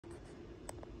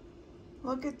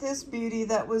Look at this beauty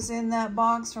that was in that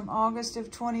box from August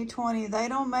of 2020. They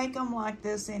don't make them like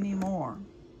this anymore.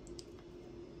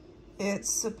 It's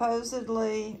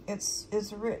supposedly, it's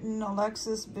written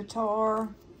Alexis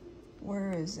Bittar.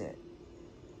 Where is it?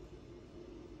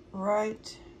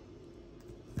 Right.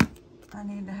 I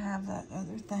need to have that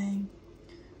other thing.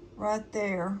 Right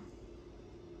there.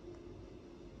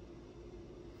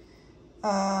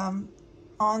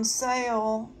 On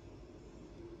sale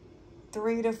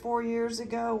 3 to 4 years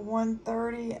ago,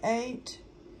 $138.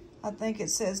 I think it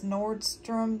says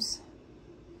Nordstrom's.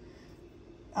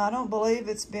 I don't believe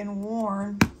it's been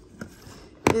worn.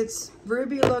 It's,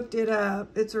 Ruby looked it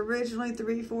up. It's originally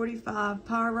 $345,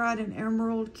 pyrite and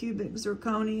emerald cubic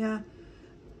zirconia.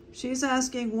 She's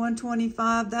asking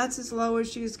 $125. That's as low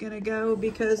as she's gonna go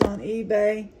because on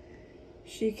eBay,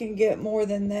 she can get more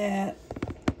than that.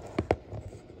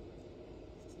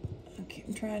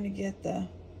 I'm trying to get the,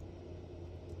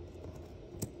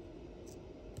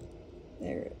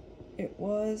 there it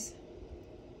was.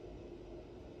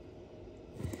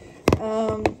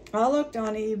 I looked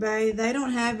on eBay. They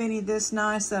don't have any this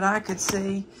nice that I could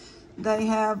see. They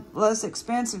have less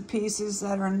expensive pieces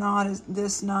that are not as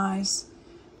this nice.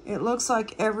 It looks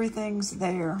like everything's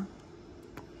there.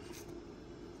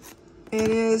 It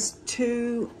is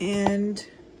 2 and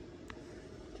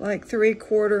like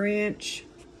 3/4 inch.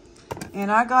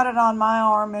 And I got it on my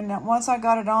arm, and once I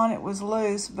got it on, it was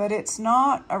loose, but it's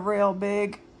not a real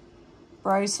big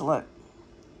bracelet.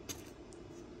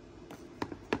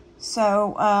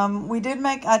 So I did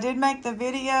make the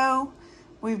video.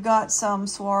 We've got some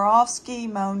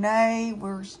Swarovski, Monet.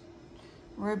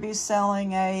 Ruby's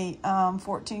selling a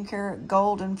 14 karat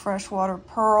gold and freshwater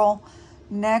pearl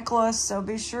necklace. So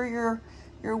be sure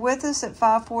you're with us at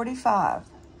 5:45.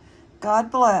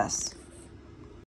 God bless.